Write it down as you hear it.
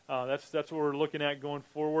That's what we're looking at going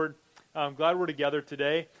forward. I'm glad we're together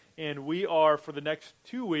today, and we are, for the next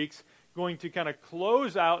 2 weeks, going to kind of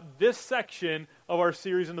close out this section of our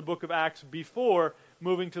series in the book of Acts before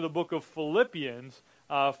moving to the book of Philippians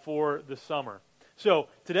for the summer. So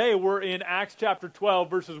today we're in Acts chapter 12,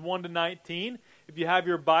 verses 1 to 19. If you have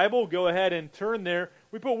your Bible, go ahead and turn there.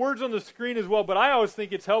 We put words on the screen as well, but I always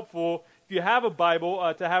think it's helpful if you have a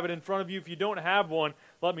Bible to have it in front of you. If you don't have one,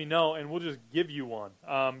 let me know, and we'll just give you one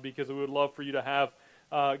because we would love for you to have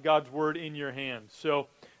God's Word in your hands. So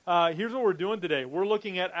here's what we're doing today. We're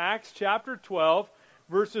looking at Acts chapter 12,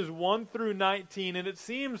 verses 1 through 19, and it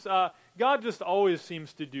seems, God just always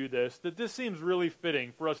seems to do this, that this seems really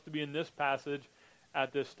fitting for us to be in this passage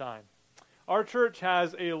at this time. Our church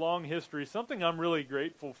has a long history, something I'm really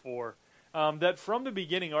grateful for, that from the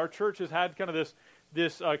beginning our church has had kind of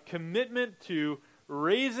this commitment to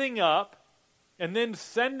raising up and then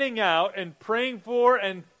sending out and praying for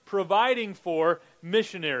and providing for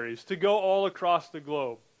missionaries to go all across the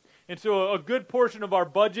globe. And so a good portion of our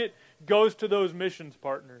budget goes to those missions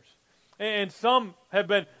partners. And some have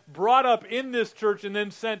been brought up in this church and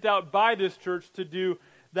then sent out by this church to do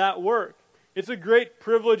that work. It's a great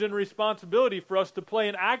privilege and responsibility for us to play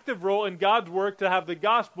an active role in God's work to have the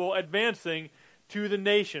gospel advancing to the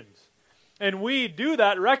nations. And we do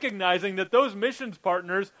that recognizing that those missions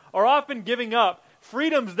partners are often giving up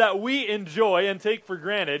freedoms that we enjoy and take for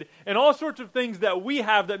granted and all sorts of things that we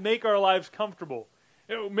have that make our lives comfortable.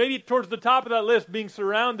 Maybe towards the top of that list, being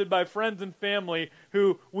surrounded by friends and family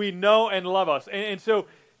who we know and love us. And so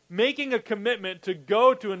making a commitment to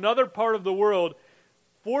go to another part of the world,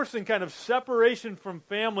 forcing kind of separation from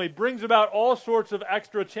family, brings about all sorts of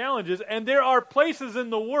extra challenges. And there are places in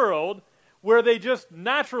the world where they just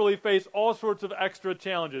naturally face all sorts of extra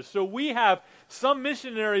challenges. So we have some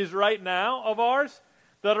missionaries right now of ours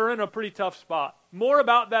that are in a pretty tough spot. More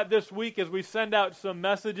about that this week as we send out some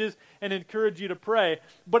messages and encourage you to pray.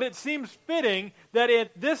 But it seems fitting that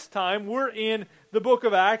at this time we're in the book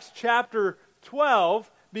of Acts chapter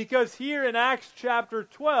 12, because here in Acts chapter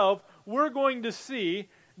 12 we're going to see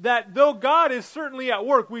that though God is certainly at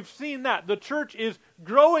work, we've seen that. The church is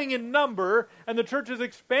growing in number and the church is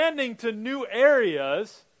expanding to new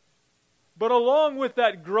areas. But along with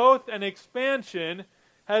that growth and expansion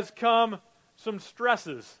has come some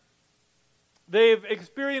stresses. They've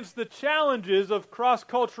experienced the challenges of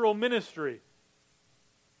cross-cultural ministry.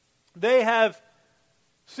 They have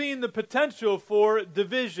seen the potential for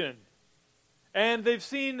division. And they've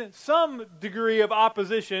seen some degree of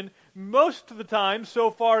opposition. Most of the time so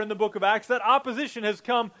far in the book of Acts, that opposition has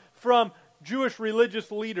come from Jewish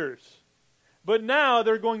religious leaders. But now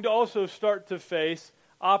they're going to also start to face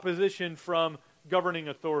opposition from governing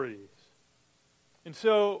authorities. And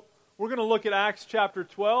so we're going to look at Acts chapter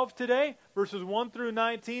 12 today, verses 1 through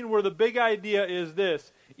 19, where the big idea is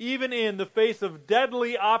this: even in the face of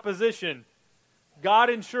deadly opposition, God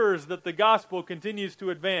ensures that the gospel continues to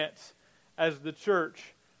advance as the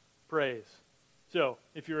church prays. So,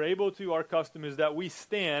 if you're able to, our custom is that we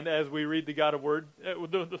stand as we read the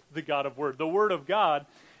Word of God.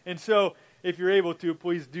 And so, if you're able to,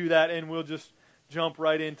 please do that, and we'll just jump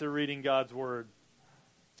right into reading God's Word.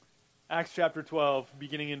 Acts chapter 12,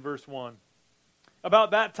 beginning in verse 1.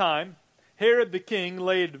 About that time, Herod the king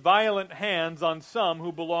laid violent hands on some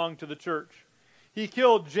who belonged to the church. He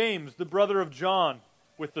killed James, the brother of John,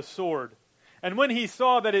 with the sword. And when he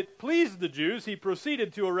saw that it pleased the Jews, he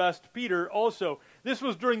proceeded to arrest Peter also. This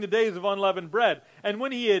was during the days of unleavened bread. And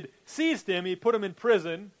when he had seized him, he put him in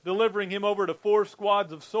prison, delivering him over to 4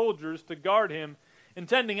 squads of soldiers to guard him,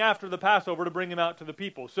 intending after the Passover to bring him out to the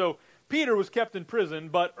people. So Peter was kept in prison,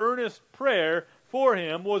 but earnest prayer for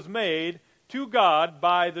him was made to God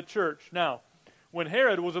by the church. Now, when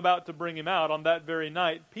Herod was about to bring him out on that very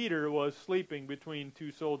night, Peter was sleeping between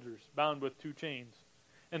 2 soldiers, bound with 2 chains.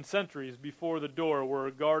 And sentries before the door were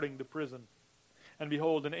guarding the prison. And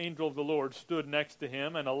behold, an angel of the Lord stood next to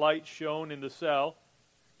him, and a light shone in the cell.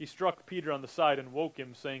 He struck Peter on the side and woke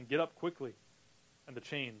him, saying, "Get up quickly." And the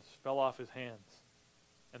chains fell off his hands.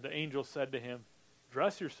 And the angel said to him,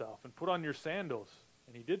 "Dress yourself and put on your sandals."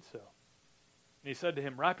 And he did so. And he said to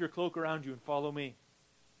him, "Wrap your cloak around you and follow me."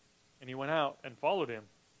 And he went out and followed him.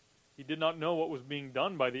 He did not know what was being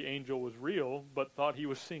done by the angel was real, but thought he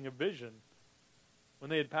was seeing a vision. When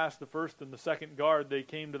they had passed the first and the second guard, they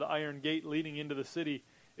came to the iron gate leading into the city.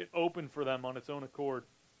 It opened for them on its own accord.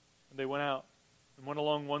 And they went out and went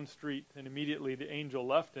along one street, and immediately the angel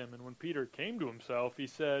left him. And when Peter came to himself, he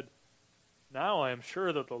said, "Now I am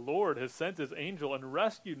sure that the Lord has sent his angel and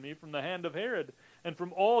rescued me from the hand of Herod and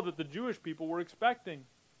from all that the Jewish people were expecting."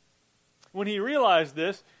 When he realized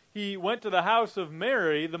this, he went to the house of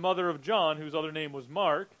Mary, the mother of John, whose other name was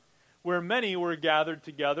Mark, where many were gathered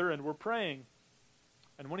together and were praying.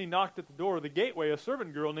 And when he knocked at the door of the gateway, a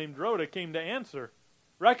servant girl named Rhoda came to answer.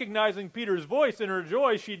 Recognizing Peter's voice in her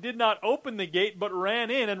joy, she did not open the gate, but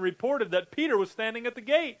ran in and reported that Peter was standing at the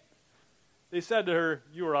gate. They said to her,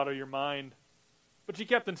 "You are out of your mind." But she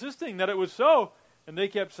kept insisting that it was so, and they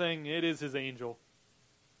kept saying, "It is his angel."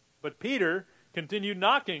 But Peter continued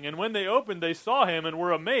knocking, and when they opened, they saw him and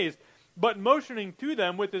were amazed. But motioning to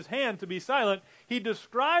them with his hand to be silent, he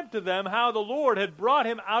described to them how the Lord had brought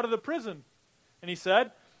him out of the prison. And he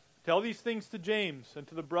said, "Tell these things to James and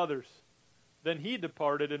to the brothers." Then he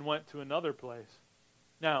departed and went to another place.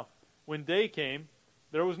 Now, when day came,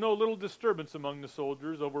 there was no little disturbance among the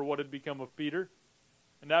soldiers over what had become of Peter.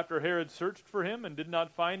 And after Herod searched for him and did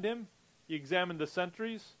not find him, he examined the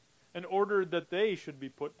sentries and ordered that they should be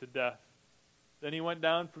put to death. Then he went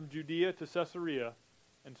down from Judea to Caesarea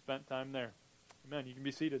and spent time there. Amen. You can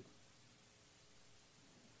be seated.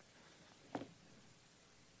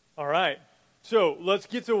 All right. So let's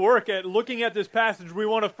get to work at looking at this passage. We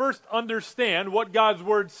want to first understand what God's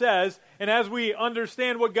Word says. And as we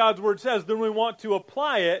understand what God's Word says, then we want to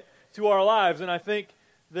apply it to our lives. And I think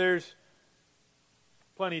there's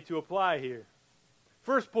plenty to apply here.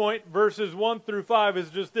 First point, verses 1 through 5,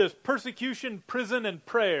 is just this: persecution, prison, and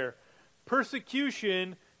prayer.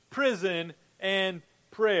 Persecution, prison, and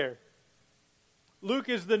prayer. Luke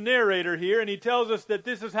is the narrator here, and he tells us that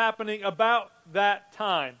this is happening about that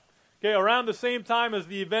time. Okay, around the same time as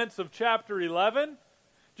the events of chapter 11.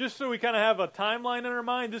 Just so we kind of have a timeline in our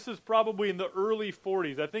mind, this is probably in the early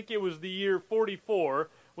 40s. I think it was the year 44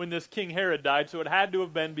 when this King Herod died, so it had to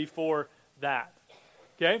have been before that.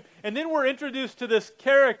 Okay, and then we're introduced to this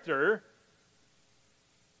character.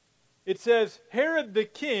 It says, Herod the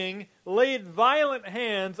king laid violent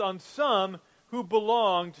hands on some who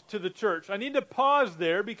belonged to the church. I need to pause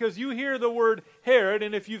there because you hear the word Herod,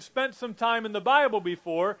 and if you've spent some time in the Bible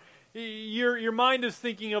before, your mind is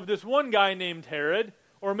thinking of this one guy named Herod,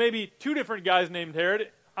 or maybe two different guys named Herod.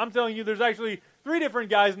 I'm telling you, there's actually three different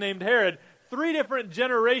guys named Herod, three different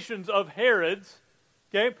generations of Herods.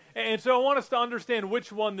 Okay, and so I want us to understand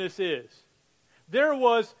which one this is. There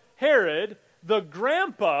was Herod, the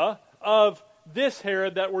grandpa of this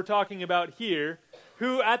Herod that we're talking about here,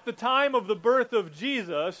 who at the time of the birth of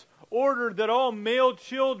Jesus ordered that all male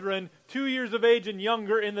children 2 years of age and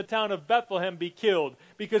younger in the town of Bethlehem be killed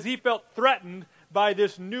because he felt threatened by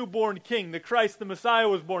this newborn king. The Christ, the Messiah,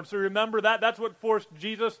 was born. So remember that? That's what forced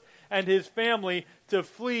Jesus and his family to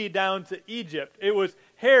flee down to Egypt. It was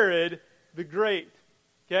Herod the Great.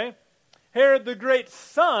 Okay? Herod the Great's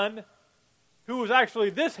son, who was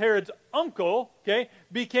actually this Herod's uncle, okay,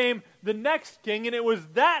 became the next king, and it was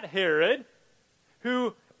that Herod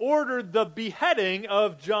who ordered the beheading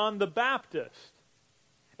of John the Baptist.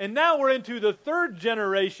 And now we're into the third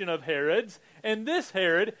generation of Herods, and this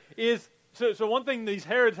Herod is, so one thing these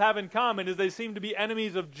Herods have in common is they seem to be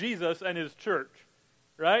enemies of Jesus and his church,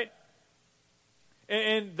 right?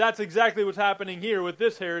 And that's exactly what's happening here with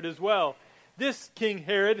this Herod as well. This King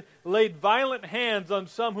Herod laid violent hands on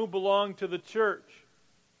some who belonged to the church.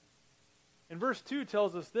 And verse 2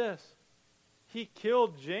 tells us this: he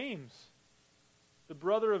killed James, the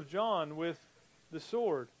brother of John, with the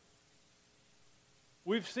sword.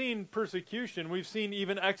 We've seen persecution, we've seen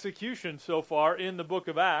even execution so far in the book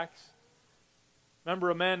of Acts.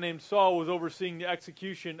 Remember, a man named Saul was overseeing the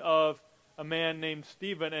execution of a man named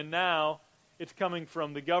Stephen, and now it's coming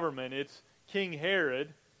from the government. It's King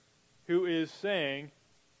Herod who is saying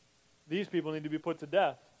these people need to be put to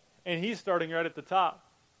death. And he's starting right at the top.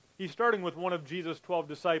 He's starting with one of Jesus' 12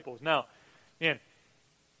 disciples. Now, man,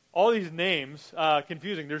 all these names,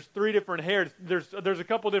 confusing. There's three different Herods. There's a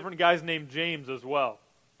couple different guys named James as well,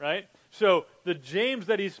 right? So the James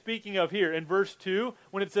that he's speaking of here in verse 2,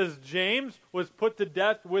 when it says James was put to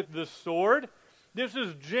death with the sword, this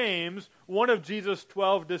is James, one of Jesus'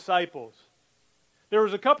 12 disciples. There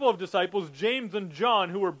was a couple of disciples, James and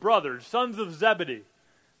John, who were brothers, sons of Zebedee.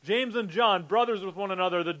 James and John, brothers with one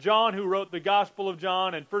another. The John who wrote the Gospel of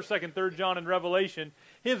John and 1st, 2nd, 3rd John and Revelation,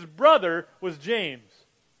 his brother was James.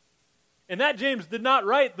 And that James did not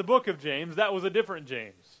write the book of James. That was a different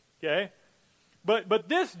James. Okay? But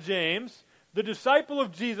this James, the disciple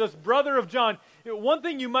of Jesus, brother of John, one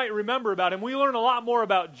thing you might remember about him, we learn a lot more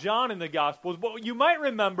about John in the Gospels, but you might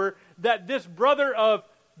remember that this brother of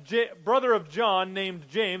John named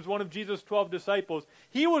James, one of Jesus' 12 disciples,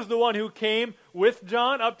 he was the one who came with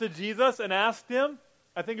John up to Jesus and asked him,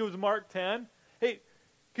 I think it was Mark 10, hey,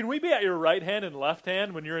 can we be at your right hand and left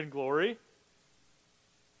hand when you're in glory?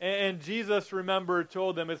 And Jesus, remember,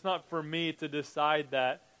 told them, it's not for me to decide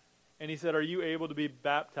that. And he said, are you able to be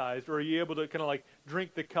baptized, or are you able to kind of like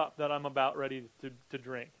drink the cup that I'm about ready to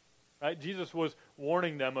drink? Right? Jesus was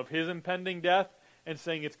warning them of his impending death and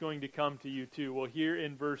saying it's going to come to you too. Well, here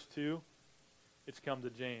in verse 2, it's come to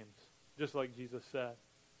James, just like Jesus said.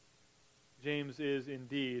 James is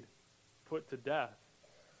indeed put to death.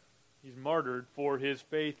 He's martyred for his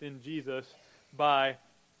faith in Jesus by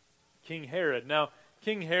King Herod. Now,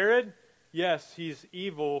 King Herod, yes, he's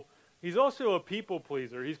evil. He's also a people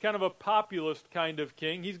pleaser. He's kind of a populist kind of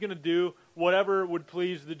king. He's going to do whatever would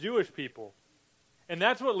please the Jewish people. And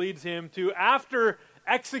that's what leads him to, after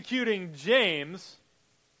executing James,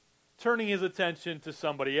 turning his attention to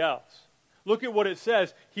somebody else. Look at what it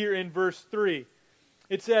says here in verse 3.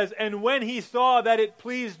 It says, and when he saw that it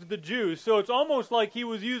pleased the Jews. So it's almost like he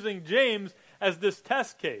was using James as this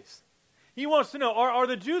test case. He wants to know, are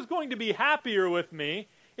the Jews going to be happier with me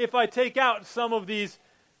if I take out some of these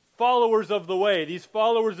followers of the way, these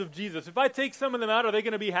followers of Jesus? If I take some of them out, are they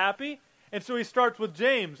going to be happy? And so he starts with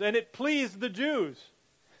James, and it pleased the Jews.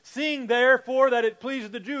 Seeing therefore that it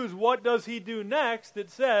pleased the Jews, what does he do next? It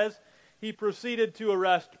says, he proceeded to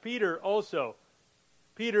arrest Peter also.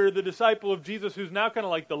 Peter, the disciple of Jesus, who's now kind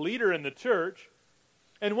of like the leader in the church.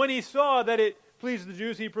 And when he saw that it pleased the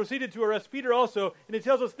Jews, he proceeded to arrest Peter also. And it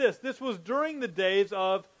tells us this was during the days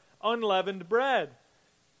of unleavened bread.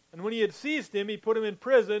 And when he had seized him, he put him in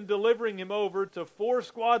prison, delivering him over to 4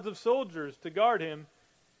 squads of soldiers to guard him,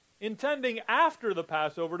 intending after the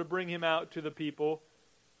Passover to bring him out to the people.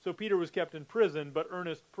 So Peter was kept in prison, but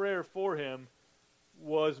earnest prayer for him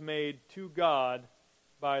was made to God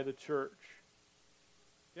by the church.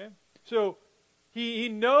 Okay? So he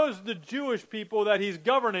knows the Jewish people that he's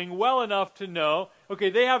governing well enough to know, okay,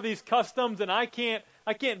 they have these customs, and I can't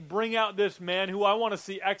bring out this man who I want to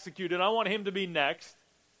see executed. I want him to be next.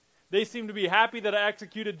 They seem to be happy that I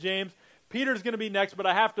executed James. Peter's going to be next, but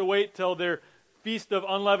I have to wait till their feast of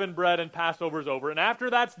unleavened bread and Passover's over. And after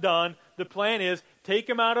that's done, the plan is take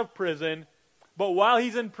him out of prison, but while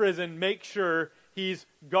he's in prison, make sure he's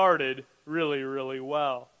guarded really, really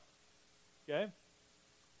well. Okay?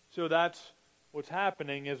 So that's what's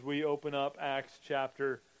happening as we open up Acts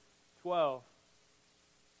chapter 12.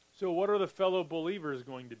 So what are the fellow believers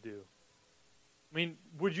going to do? I mean,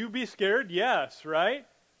 would you be scared? Yes, right?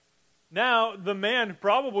 Now, the man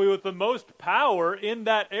probably with the most power in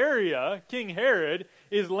that area, King Herod,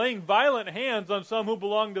 is laying violent hands on some who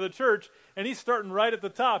belong to the church, and he's starting right at the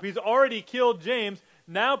top. He's already killed James.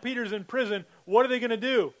 Now Peter's in prison. What are they going to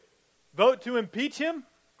do? Vote to impeach him?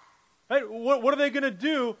 Right? What are they going to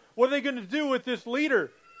do? What are they going to do with this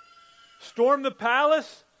leader? Storm the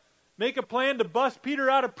palace? Make a plan to bust Peter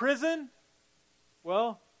out of prison?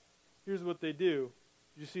 Well, here's what they do.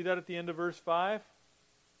 Did you see that at the end of verse 5?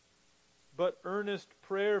 But earnest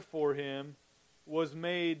prayer for him was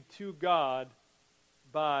made to God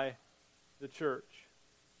by the church.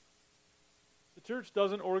 The church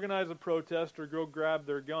doesn't organize a protest or go grab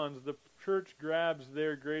their guns. The church grabs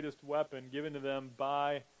their greatest weapon given to them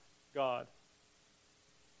by God.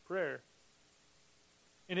 Prayer.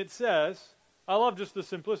 And it says, I love just the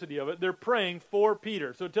simplicity of it, they're praying for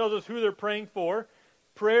Peter. So it tells us who they're praying for.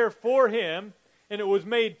 Prayer for him, and it was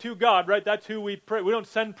made to God, right? That's who we pray. We don't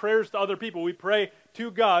send prayers to other people. We pray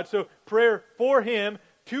to God. So prayer for him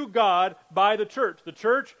to God by the church. The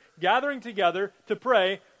church gathering together to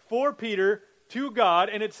pray for Peter to God.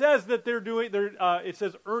 And it says that it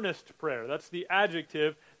says earnest prayer. That's the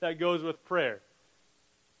adjective that goes with prayer.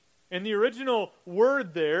 And the original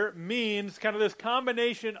word there means kind of this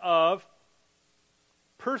combination of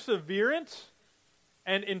perseverance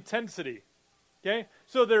and intensity. Okay?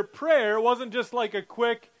 So their prayer wasn't just like a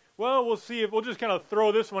quick, well, we'll see if we'll just kind of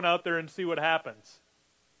throw this one out there and see what happens.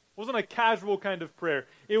 It wasn't a casual kind of prayer.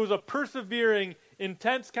 It was a persevering,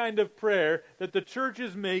 intense kind of prayer that the church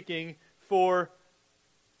is making for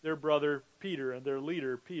their brother Peter and their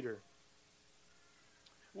leader Peter.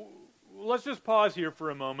 Let's just pause here for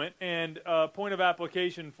a moment, and a point of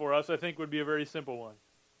application for us, I think, would be a very simple one.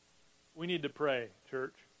 We need to pray,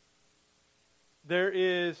 church. There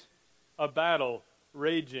is a battle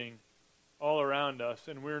raging all around us,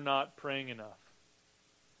 and we're not praying enough.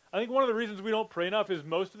 I think one of the reasons we don't pray enough is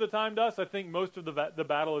most of the time to us, I think most of the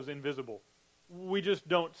battle is invisible. We just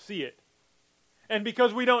don't see it. And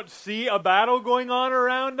because we don't see a battle going on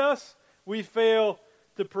around us, we fail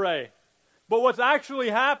to pray. But what's actually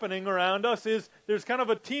happening around us is there's kind of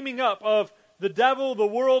a teaming up of the devil, the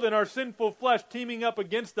world, and our sinful flesh teaming up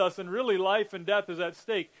against us, and really life and death is at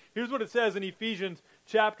stake. Here's what it says in Ephesians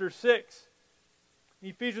chapter 6.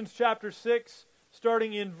 Ephesians chapter 6,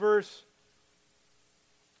 starting in verse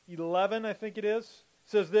 11, I think it is,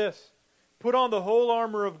 says this, Put on the whole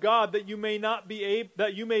armor of God that you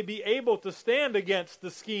may be able to stand against the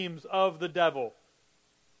schemes of the devil.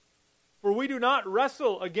 For we do not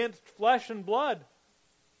wrestle against flesh and blood,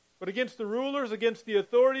 but against the rulers, against the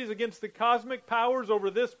authorities, against the cosmic powers over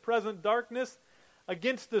this present darkness,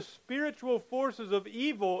 against the spiritual forces of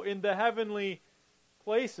evil in the heavenly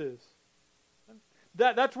places.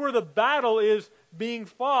 That's where the battle is being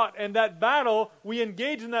fought, and that battle, we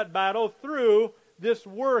engage in that battle through this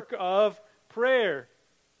work of prayer.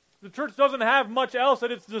 The church doesn't have much else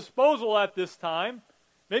at its disposal at this time.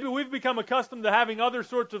 Maybe we've become accustomed to having other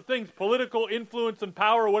sorts of things, political influence and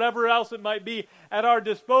power, whatever else it might be, at our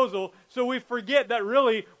disposal. So we forget that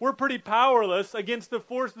really we're pretty powerless against the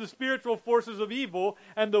spiritual forces of evil,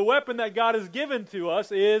 and the weapon that God has given to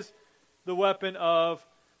us is the weapon of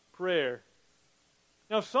prayer.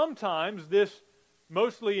 Now sometimes this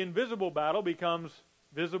mostly invisible battle becomes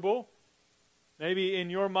visible. Maybe in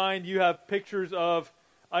your mind you have pictures of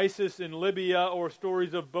ISIS in Libya or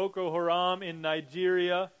stories of Boko Haram in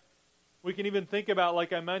Nigeria. We can even think about,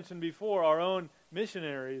 like I mentioned before, our own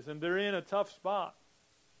missionaries, and they're in a tough spot.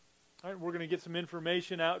 All right, we're going to get some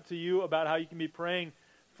information out to you about how you can be praying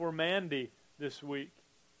for Mandy this week.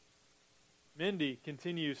 Mindy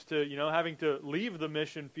continues to, having to leave the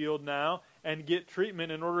mission field now and get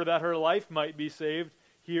treatment in order that her life might be saved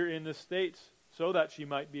here in the States so that she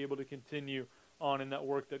might be able to continue on in that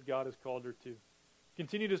work that God has called her to.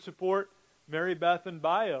 Continue to support Mary Beth and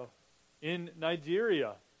Bayo in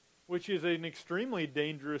Nigeria, which is an extremely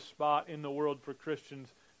dangerous spot in the world for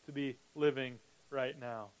Christians to be living right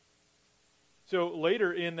now. So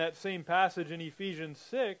later in that same passage in Ephesians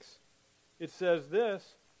 6, it says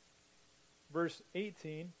this, verse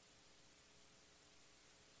 18,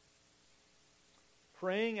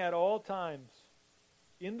 praying at all times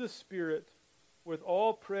in the Spirit with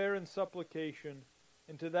all prayer and supplication,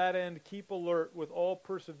 and to that end keep alert with all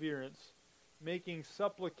perseverance, making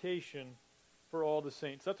supplication for all the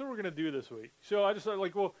saints. That's what we're going to do this week. So I just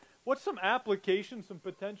thought, what's some application, some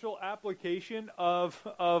potential application of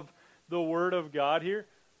the Word of God here?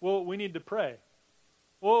 Well, we need to pray.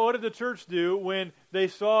 Well, what did the church do when they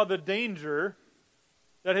saw the danger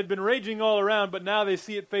that had been raging all around, but now they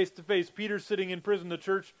see it face to face? Peter's sitting in prison. The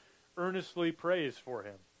church earnestly prays for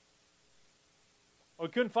him. We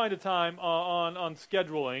couldn't find a time on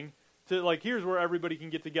scheduling to, here's where everybody can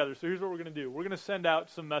get together. So here's what we're going to do. We're going to send out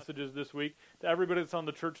some messages this week to everybody that's on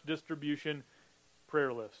the church distribution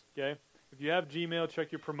prayer list, okay? If you have Gmail,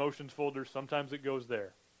 check your promotions folder. Sometimes it goes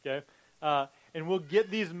there, okay? And we'll get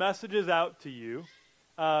these messages out to you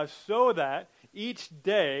so that each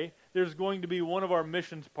day there's going to be one of our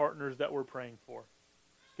missions partners that we're praying for,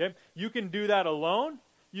 okay? You can do that alone.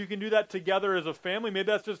 You can do that together as a family. Maybe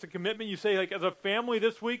that's just a commitment. You say, as a family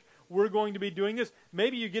this week, we're going to be doing this.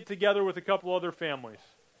 Maybe you get together with a couple other families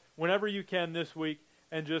whenever you can this week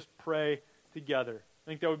and just pray together. I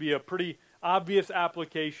think that would be a pretty obvious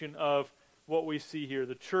application of what we see here.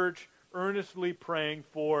 The church earnestly praying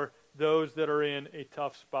for those that are in a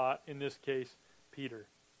tough spot, in this case, Peter.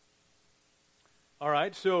 All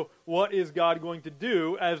right, so what is God going to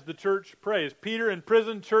do as the church prays? Peter in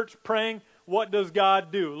prison, church praying. What does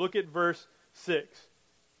God do? Look at verse 6.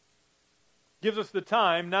 Gives us the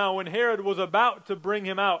time now when Herod was about to bring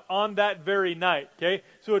him out on that very night. Okay,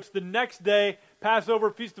 so it's the next day.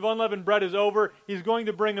 Passover, Feast of Unleavened Bread is over. He's going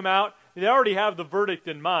to bring him out. They already have the verdict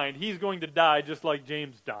in mind. He's going to die just like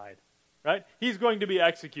James died. Right? He's going to be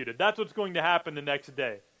executed. That's what's going to happen the next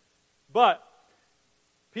day. But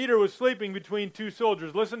Peter was sleeping between two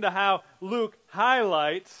soldiers. Listen to how Luke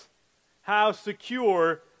highlights how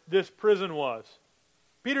secure this prison was.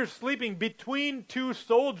 Peter's sleeping between two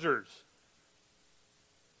soldiers,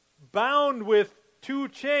 bound with two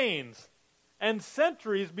chains, and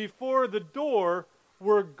sentries before the door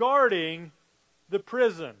were guarding the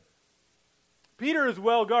prison. Peter is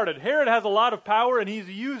well guarded. Herod has a lot of power, and he's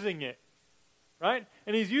using it, right?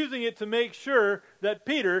 And he's using it to make sure that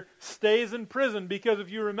Peter stays in prison, because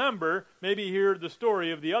if you remember, maybe you hear the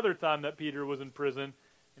story of the other time that Peter was in prison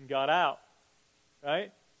and got out,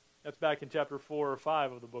 right? That's back in chapter 4 or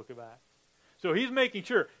 5 of the book of Acts. So he's making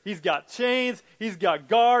sure. He's got chains. He's got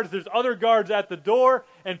guards. There's other guards at the door.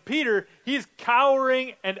 And Peter, he's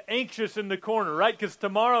cowering and anxious in the corner, right? Because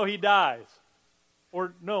tomorrow he dies.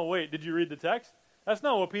 Or, no, wait, did you read the text? That's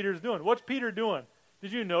not what Peter's doing. What's Peter doing?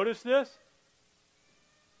 Did you notice this?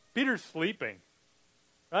 Peter's sleeping,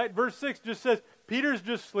 right? Verse 6 just says, Peter's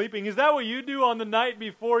just sleeping. Is that what you do on the night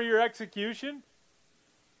before your execution?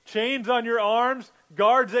 Chains on your arms,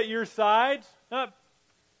 guards at your sides.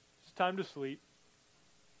 It's time to sleep,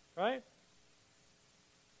 right?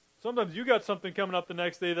 Sometimes you got something coming up the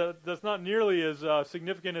next day that's not nearly as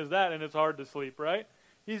significant as that, and it's hard to sleep, right?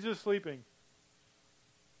 He's just sleeping.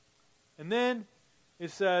 And then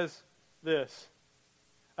it says this.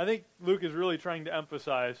 I think Luke is really trying to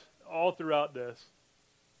emphasize all throughout this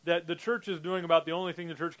that the church is doing about the only thing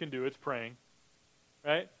the church can do. It's praying,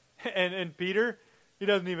 right? And Peter, he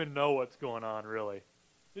doesn't even know what's going on, really.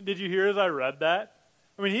 Did you hear as I read that?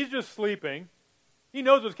 I mean, he's just sleeping. He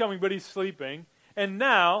knows what's coming, but he's sleeping. And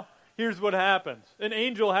now, here's what happens. An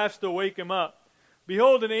angel has to wake him up.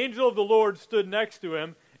 Behold, an angel of the Lord stood next to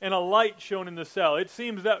him, and a light shone in the cell. It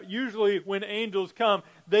seems that usually when angels come,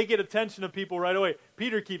 they get attention of people right away.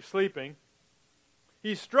 Peter keeps sleeping.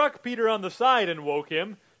 He struck Peter on the side and woke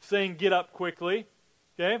him, saying, "Get up quickly."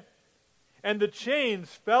 Okay? And the chains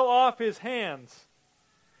fell off his hands.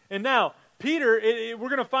 And now, Peter, we're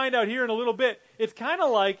going to find out here in a little bit, it's kind of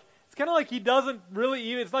like he doesn't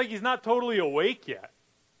really, it's like he's not totally awake yet.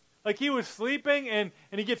 Like he was sleeping and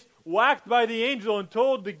he gets whacked by the angel and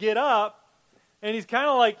told to get up. And he's kind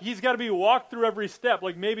of like, he's got to be walked through every step.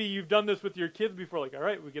 Like maybe you've done this with your kids before. Like, all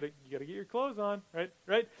right, you got to get your clothes on,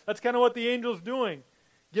 right? That's kind of what the angel's doing.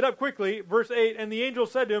 Get up quickly. Verse 8, and the angel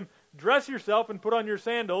said to him, "Dress yourself and put on your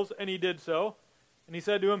sandals." And he did so. And he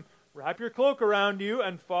said to him, "Wrap your cloak around you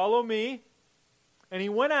and follow me." And he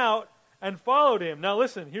went out and followed him. Now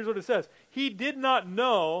listen, here's what it says. He did not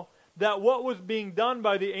know that what was being done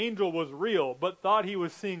by the angel was real, but thought he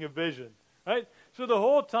was seeing a vision, right? So the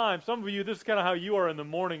whole time, some of you, this is kind of how you are in the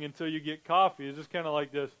morning until you get coffee. It's just kind of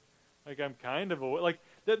like this, like I'm kind of awake. Like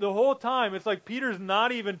the whole time, it's like Peter's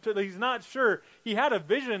not even, he's not sure. He had a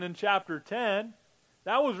vision in chapter 10.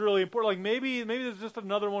 That was really important. Like maybe there's just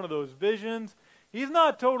another one of those visions. He's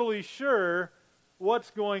not totally sure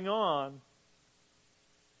what's going on.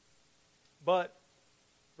 But,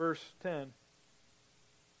 verse 10,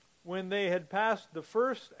 when they had passed the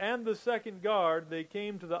first and the second guard, they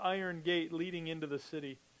came to the iron gate leading into the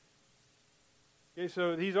city. Okay,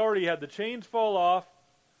 so he's already had the chains fall off.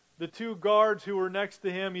 The two guards who were next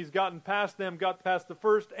to him, he's gotten past them, got past the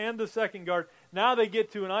first and the second guard. Now they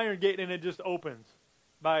get to an iron gate and it just opens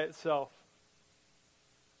by itself.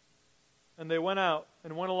 And they went out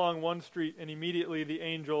and went along one street, and immediately the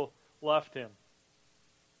angel left him.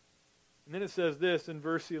 And then it says this in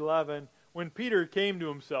verse 11, when Peter came to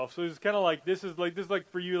himself. So it's kind of like this is like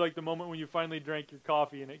for you, like the moment when you finally drank your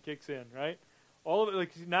coffee and it kicks in, right? All of it,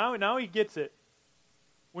 like now he gets it.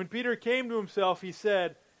 When Peter came to himself, he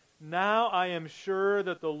said, "Now I am sure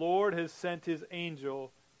that the Lord has sent his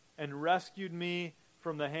angel and rescued me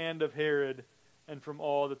from the hand of Herod and from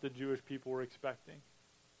all that the Jewish people were expecting."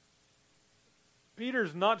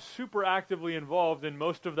 Peter's not super actively involved in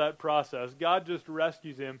most of that process. God just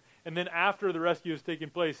rescues him, and then after the rescue has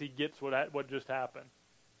taken place, he gets what just happened,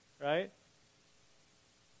 right?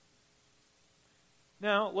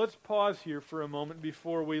 Now, let's pause here for a moment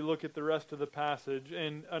before we look at the rest of the passage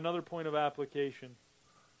and another point of application.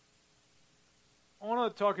 I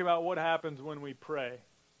want to talk about what happens when we pray,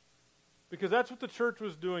 because that's what the church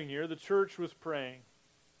was doing here. The church was praying.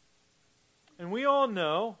 And we all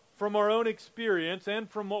know from our own experience and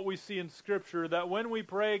from what we see in Scripture that when we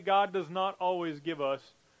pray, God does not always give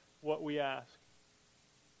us what we ask.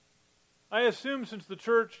 I assume since the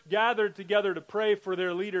church gathered together to pray for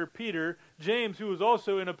their leader, Peter, James, who was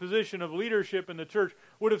also in a position of leadership in the church,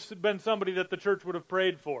 would have been somebody that the church would have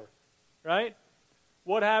prayed for, right?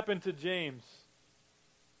 What happened to James?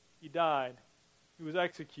 He died. He was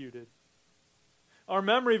executed. Our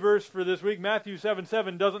memory verse for this week, Matthew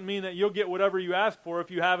 7:7, doesn't mean that you'll get whatever you ask for if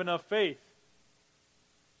you have enough faith.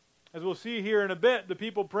 As we'll see here in a bit, the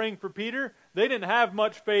people praying for Peter, they didn't have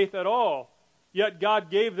much faith at all. Yet God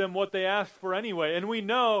gave them what they asked for anyway. And we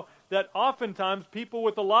know that oftentimes people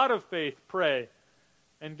with a lot of faith pray,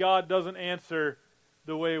 and God doesn't answer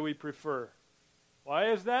the way we prefer.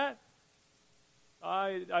 Why is that?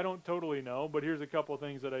 I don't totally know, but here's a couple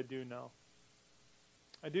things that I do know.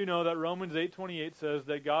 I do know that Romans 8:28 says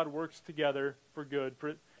that God works together for good.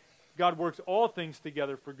 God works all things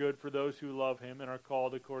together for good for those who love him and are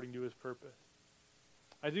called according to his purpose.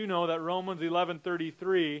 I do know that Romans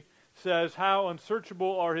 11:33 says how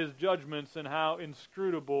unsearchable are his judgments and how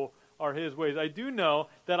inscrutable are his ways. I do know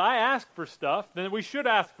that I ask for stuff, then we should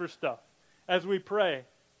ask for stuff as we pray.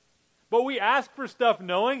 But we ask for stuff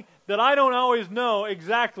knowing that I don't always know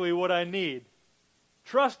exactly what I need.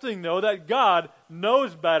 Trusting, though, that God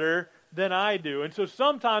knows better than I do. And so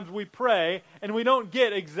sometimes we pray and we don't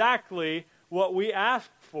get exactly what we asked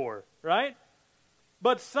for, right?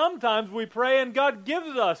 But sometimes we pray and God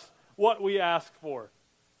gives us what we ask for.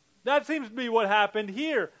 That seems to be what happened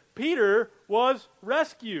here. Peter was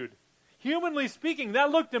rescued. Humanly speaking,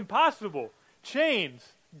 that looked impossible.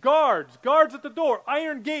 Chains, guards at the door,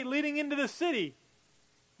 iron gate leading into the city.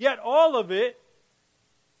 Yet all of it,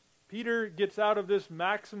 Peter gets out of this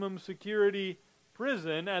maximum security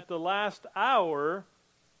prison at the last hour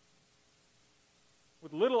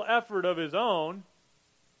with little effort of his own,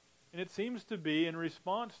 and it seems to be in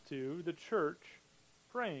response to the church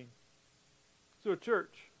praying. So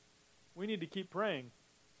church, we need to keep praying,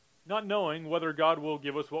 not knowing whether God will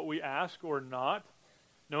give us what we ask or not,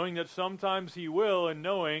 knowing that sometimes He will, and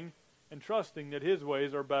knowing and trusting that His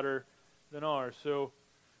ways are better than ours. So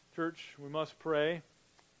church, we must pray, and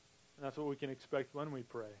that's what we can expect when we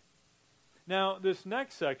pray. Now, this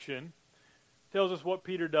next section tells us what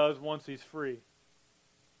Peter does once he's free.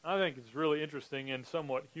 I think it's really interesting and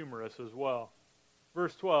somewhat humorous as well.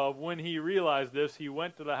 Verse 12, when he realized this, he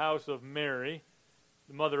went to the house of Mary,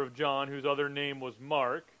 the mother of John, whose other name was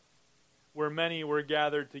Mark, where many were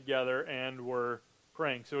gathered together and were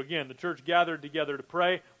praying. So again, the church gathered together to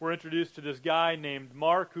pray. We're introduced to this guy named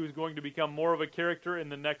Mark, who's going to become more of a character in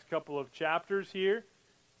the next couple of chapters here.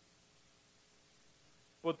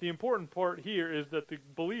 But the important part here is that the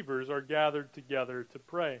believers are gathered together to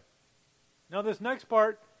pray. Now this next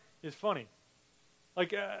part is funny.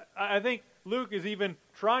 I think Luke is even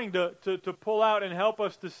trying to pull out and help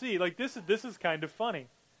us to see. This is kind of funny.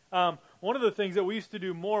 One of the things that we used to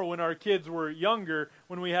do more when our kids were younger,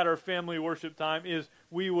 when we had our family worship time, is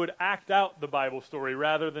we would act out the Bible story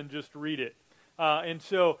rather than just read it. And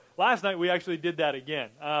so last night we actually did that again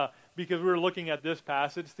because we were looking at this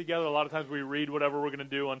passage together. A lot of times we read whatever we're going to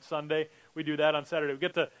do on Sunday. We do that on Saturday. We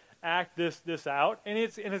get to act this out, and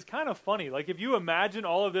it's kind of funny. If you imagine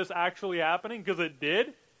all of this actually happening, because it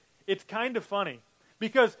did, it's kind of funny.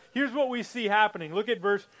 Because here's what we see happening. Look at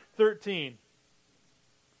verse 13.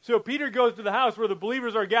 So Peter goes to the house where the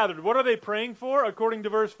believers are gathered. What are they praying for, according to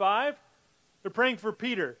verse 5? They're praying for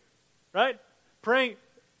Peter, right? Praying,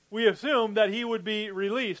 we assume, that he would be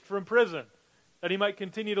released from prison, that he might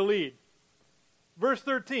continue to lead. Verse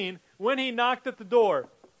 13, when he knocked at the door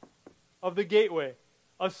of the gateway,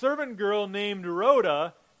 a servant girl named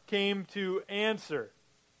Rhoda came to answer.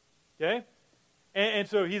 Okay? And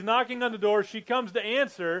so he's knocking on the door. She comes to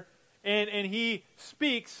answer, and he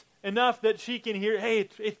speaks enough that she can hear, hey,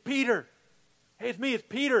 it's Peter. Hey, it's me, it's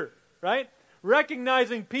Peter. Right?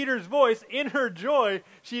 Recognizing Peter's voice, in her joy,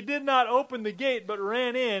 she did not open the gate, but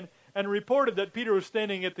ran in and reported that Peter was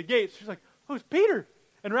standing at the gate. She's like, who's Peter?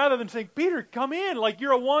 And rather than saying, Peter, come in,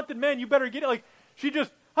 you're a wanted man, you better get it. She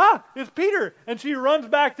just, it's Peter. And she runs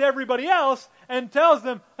back to everybody else and tells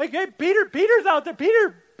them, hey, Peter's out there.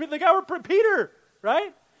 Peter, the guy Peter,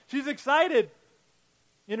 right? She's excited.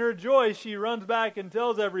 In her joy, she runs back and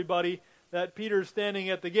tells everybody that Peter's standing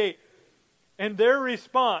at the gate. And their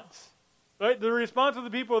response, right, the response of the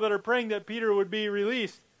people that are praying that Peter would be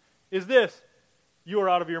released is this: you are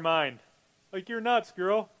out of your mind. You're nuts,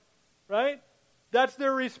 girl, right? That's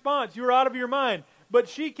their response. You're out of your mind. But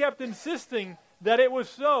she kept insisting that it was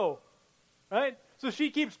so, right? So she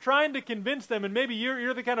keeps trying to convince them, and maybe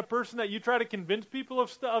you're the kind of person that you try to convince people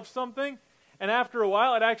of something, and after a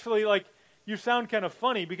while it actually, you sound kind of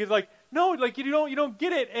funny because, no, you don't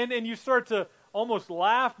get it, and you start to almost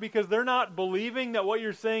laugh because they're not believing that what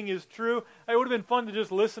you're saying is true. It would have been fun to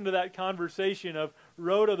just listen to that conversation of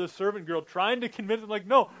Rhoda, the servant girl, trying to convince them,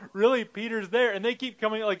 no, really, Peter's there, and they keep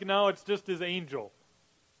coming, no, it's just his angel,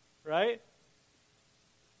 right?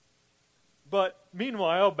 But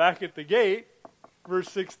meanwhile, back at the gate, verse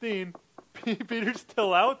 16, Peter's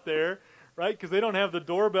still out there, right? Because they don't have the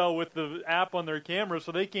doorbell with the app on their camera,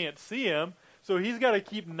 so they can't see him. So he's got to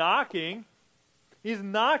keep knocking. He's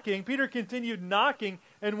knocking. Peter continued knocking,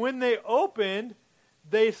 and when they opened,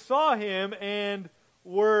 they saw him and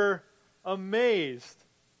were amazed.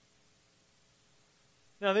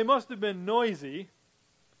 Now, they must have been noisy,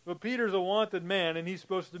 but Peter's a wanted man, and he's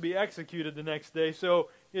supposed to be executed the next day. So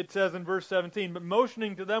it says in verse 17, but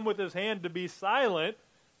motioning to them with his hand to be silent,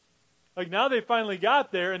 now they finally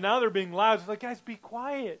got there, and now they're being loud. It's guys, be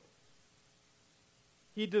quiet.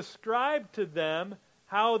 He described to them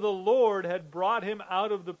how the Lord had brought him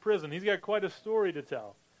out of the prison. He's got quite a story to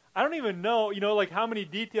tell. I don't even know, how many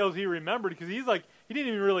details he remembered, because he didn't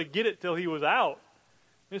even really get it till he was out.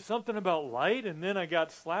 There's something about light, and then I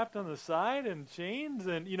got slapped on the side and chains,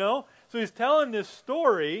 and, So he's telling this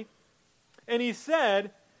story, and he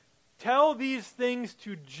said, tell these things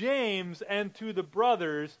to James and to the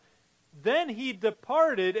brothers. Then he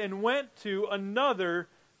departed and went to another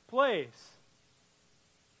place.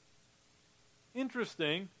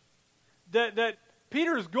 Interesting that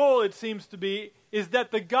Peter's goal, it seems to be, is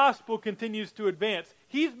that the gospel continues to advance.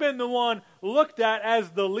 He's been the one looked at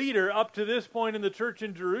as the leader up to this point in the church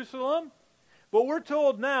in Jerusalem. But we're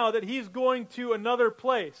told now that he's going to another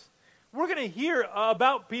place. We're going to hear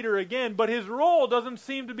about Peter again, but his role doesn't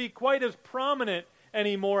seem to be quite as prominent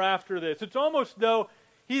anymore after this. It's almost though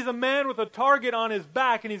he's a man with a target on his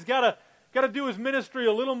back, and he's got to do his ministry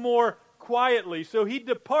a little more quietly. So he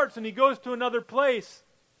departs and he goes to another place.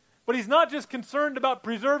 But he's not just concerned about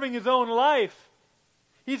preserving his own life.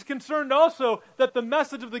 He's concerned also that the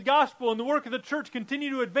message of the gospel and the work of the church continue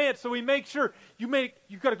to advance, so he makes sure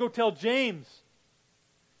you've got to go tell James.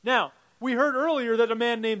 Now, we heard earlier that a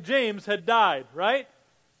man named James had died, right?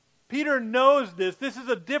 Peter knows this. This is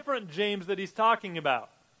a different James that he's talking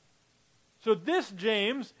about. So this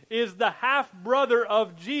James is the half-brother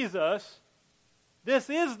of Jesus.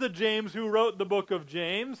 This is the James who wrote the book of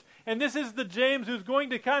James. And this is the James who's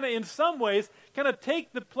going to kind of, in some ways, kind of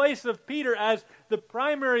take the place of Peter as the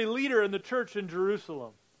primary leader in the church in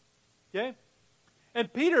Jerusalem. Okay?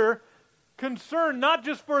 And Peter, concerned not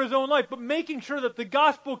just for his own life, but making sure that the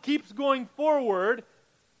gospel keeps going forward,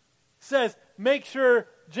 says, make sure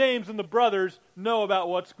James and the brothers know about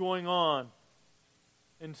what's going on.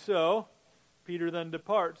 And so, Peter then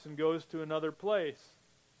departs and goes to another place.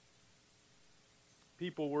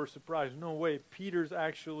 People were surprised. No way, Peter's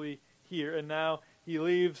actually here. And now he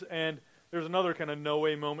leaves, and there's another kind of no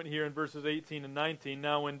way moment here in verses 18 and 19.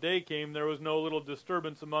 Now when day came, there was no little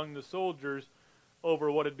disturbance among the soldiers over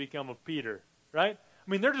what had become of Peter, right?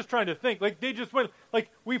 I mean, they're just trying to think. Like, they just went, like,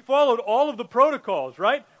 we followed all of the protocols,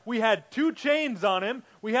 right? We had 2 chains on him.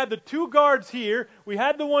 We had the 2 guards here. We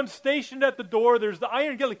had the one stationed at the door. There's the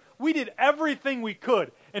iron gate. Like, we did everything we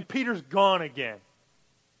could, and Peter's gone again.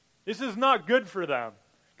 This is not good for them.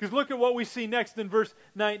 Because look at what we see next in verse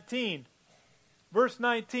 19. Verse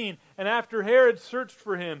 19, and after Herod searched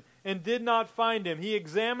for him and did not find him, he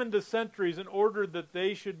examined the sentries and ordered that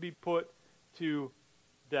they should be put to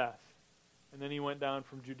death. And then he went down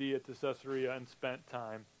from Judea to Caesarea and spent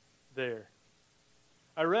time there.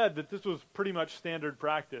 I read that this was pretty much standard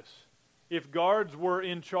practice. If guards were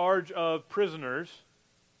in charge of prisoners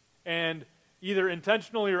and either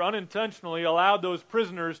intentionally or unintentionally allowed those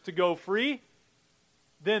prisoners to go free,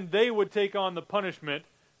 then they would take on the punishment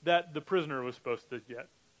that the prisoner was supposed to get.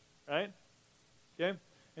 Right? Okay?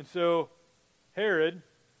 And so Herod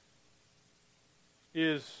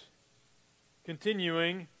is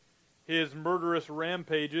continuing his murderous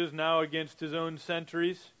rampages now against his own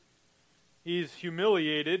sentries. He's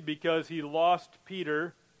humiliated because he lost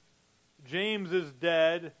Peter. James is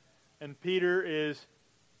dead, and Peter is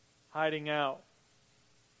hiding out.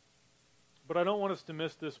 But I don't want us to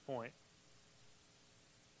miss this point.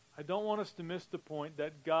 I don't want us to miss the point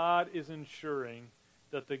that God is ensuring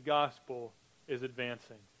that the gospel is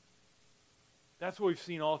advancing. That's what we've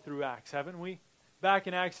seen all through Acts, haven't we? Back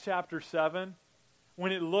in Acts chapter 7,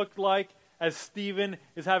 when it looked like as Stephen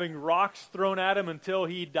is having rocks thrown at him until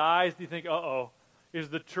he dies, do you think, uh-oh, is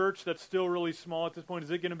the church that's still really small at this point,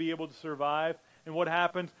 is it going to be able to survive? And what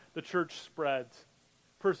happens? The church spreads.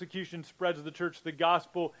 Persecution spreads of the church. The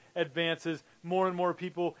gospel advances. More and more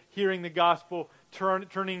people hearing the gospel,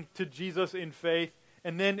 turning to Jesus in faith.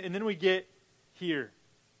 And then we get here.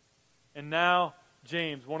 And now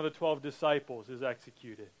James, one of the 12 disciples, is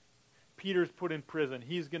executed. Peter's put in prison.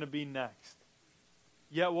 He's going to be next.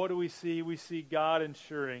 Yet what do we see? We see God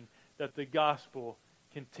ensuring that the gospel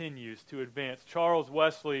continues to advance. Charles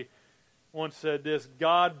Wesley once said this,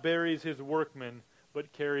 God buries his workmen,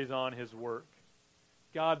 but carries on his work.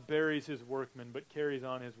 God buries his workmen, but carries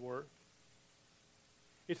on his work.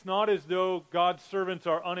 It's not as though God's servants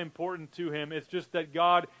are unimportant to him. It's just that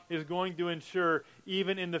God is going to ensure,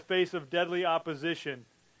 even in the face of deadly opposition,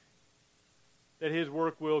 that his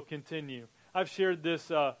work will continue. I've shared this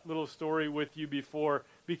little story with you before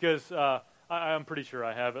because I'm pretty sure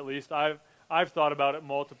I have, at least. I've thought about it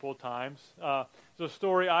multiple times. It's a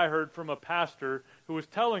story I heard from a pastor who was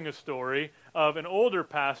telling a story of an older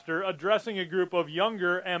pastor addressing a group of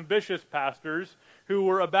younger, ambitious pastors who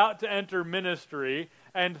were about to enter ministry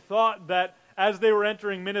and thought that as they were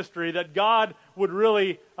entering ministry that God would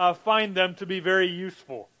really find them to be very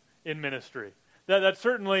useful in ministry. That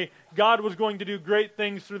certainly God was going to do great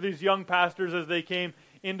things through these young pastors as they came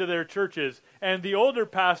into their churches. And the older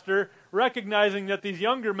pastor, recognizing that these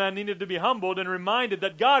younger men needed to be humbled and reminded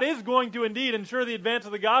that God is going to indeed ensure the advance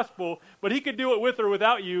of the gospel, but he could do it with or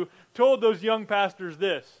without you, told those young pastors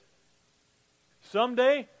this: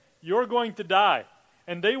 someday you're going to die,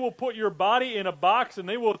 and they will put your body in a box and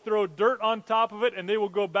they will throw dirt on top of it and they will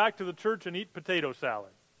go back to the church and eat potato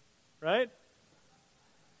salad. Right?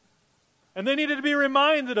 And they needed to be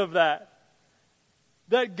reminded of that.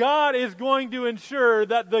 that God is going to ensure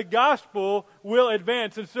that the gospel will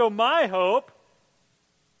advance. And so my hope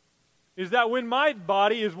is that when my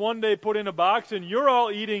body is one day put in a box and you're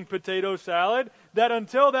all eating potato salad, that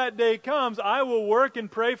until that day comes, I will work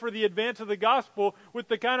and pray for the advance of the gospel with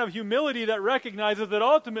the kind of humility that recognizes that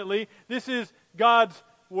ultimately this is God's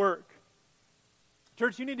work.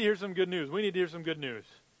 Church, you need to hear some good news. We need to hear some good news.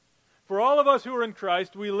 For all of us who are in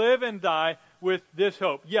Christ, we live and die with this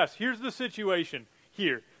hope. Yes, here's the situation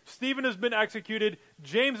here. Stephen has been executed.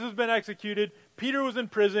 James has been executed. Peter was in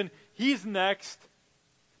prison. He's next.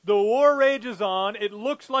 The war rages on. It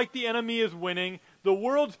looks like the enemy is winning. The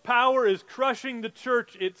world's power is crushing the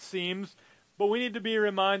church, it seems. But we need to be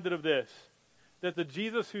reminded of this, that the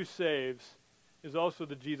Jesus who saves is also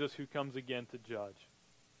the Jesus who comes again to judge.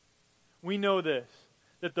 We know this,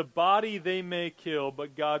 that the body they may kill,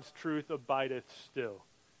 but God's truth abideth still.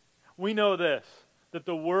 We know this, that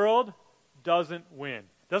the world doesn't win.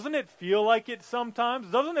 Doesn't it feel like it sometimes?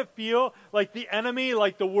 Doesn't it feel like the enemy,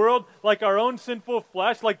 like the world, like our own sinful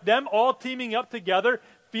flesh, like them all teaming up together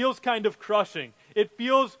feels kind of crushing?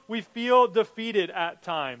 We feel defeated at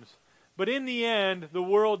times. But in the end, the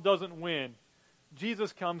world doesn't win.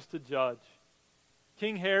 Jesus comes to judge.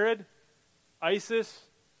 King Herod, ISIS,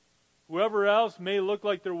 whoever else may look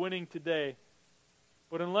like they're winning today.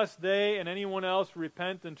 But unless they and anyone else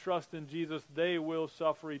repent and trust in Jesus, they will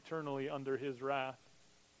suffer eternally under his wrath.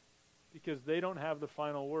 Because they don't have the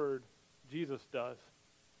final word. Jesus does.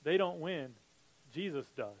 They don't win. Jesus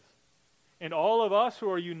does. And all of us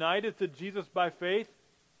who are united to Jesus by faith,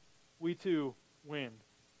 we too win.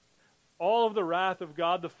 All of the wrath of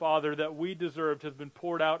God the Father that we deserved has been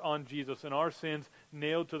poured out on Jesus, and our sins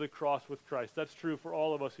nailed to the cross with Christ. That's true for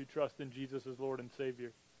all of us who trust in Jesus as Lord and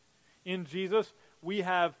Savior. In Jesus, we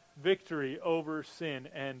have victory over sin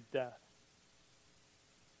and death.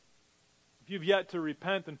 If you've yet to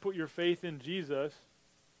repent and put your faith in Jesus,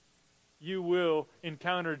 you will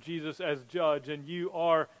encounter Jesus as judge, and you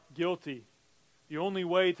are guilty. The only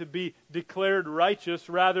way to be declared righteous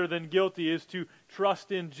rather than guilty is to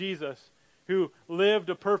trust in Jesus, who lived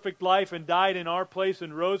a perfect life and died in our place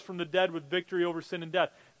and rose from the dead with victory over sin and death.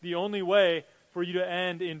 The only way for you to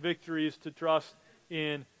end in victory is to trust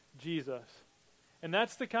in Jesus. And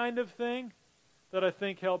that's the kind of thing that I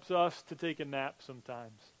think helps us to take a nap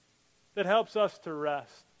sometimes. That helps us to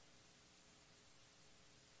rest.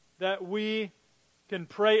 That we can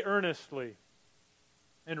pray earnestly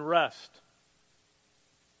and rest.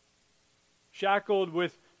 Shackled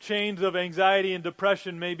with chains of anxiety and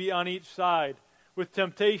depression maybe on each side, with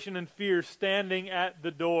temptation and fear standing at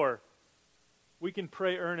the door. We can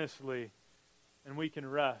pray earnestly and we can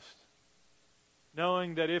rest,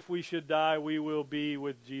 knowing that if we should die, we will be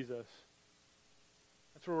with Jesus.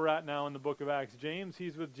 That's where we're at now in the book of Acts. James,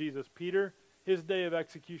 he's with Jesus. Peter, his day of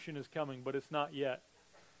execution is coming, but it's not yet.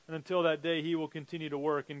 And until that day, he will continue to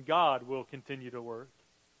work, and God will continue to work.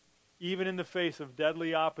 Even in the face of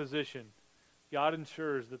deadly opposition, God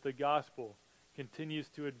ensures that the gospel continues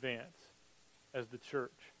to advance as the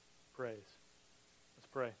church prays. Let's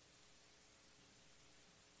pray.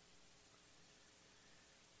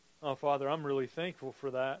 Oh, Father, I'm really thankful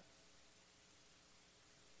for that.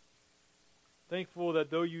 Thankful that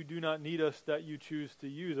though you do not need us, that you choose to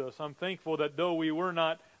use us. I'm thankful that though we were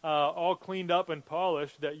not all cleaned up and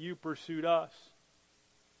polished, that you pursued us.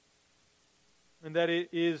 And that it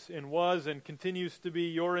is and was and continues to be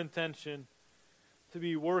your intention to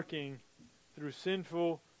be working through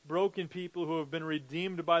sinful, broken people who have been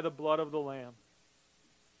redeemed by the blood of the Lamb.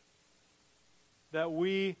 That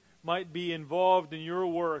we might be involved in your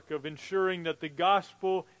work of ensuring that the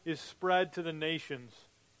gospel is spread to the nations.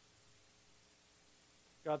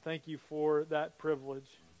 God, thank you for that privilege.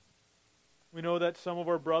 We know that some of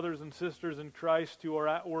our brothers and sisters in Christ who are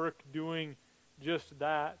at work doing just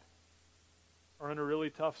that are in a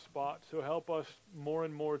really tough spot. So help us more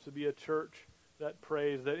and more to be a church that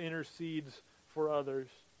prays, that intercedes for others.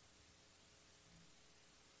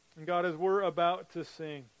 And God, as we're about to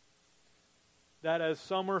sing, that as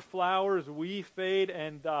summer flowers we fade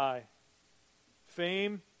and die,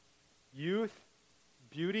 fame, youth,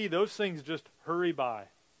 beauty, those things just hurry by.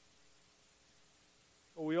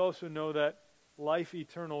 But we also know that life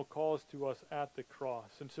eternal calls to us at the cross.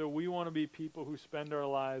 And so we want to be people who spend our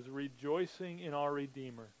lives rejoicing in our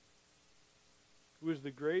Redeemer, who is the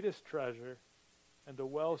greatest treasure and the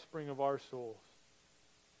wellspring of our souls.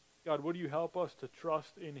 God, would you help us to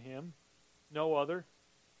trust in him, no other?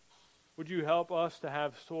 Would you help us to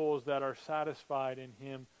have souls that are satisfied in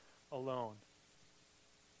him alone?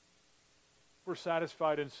 If we're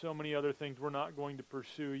satisfied in so many other things, we're not going to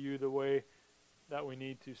pursue you the way that we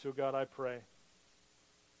need to. So God, I pray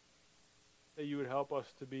that you would help us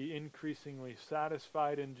to be increasingly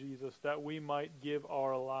satisfied in Jesus, that we might give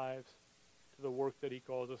our lives to the work that he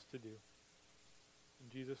calls us to do. In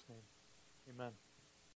Jesus' name, amen.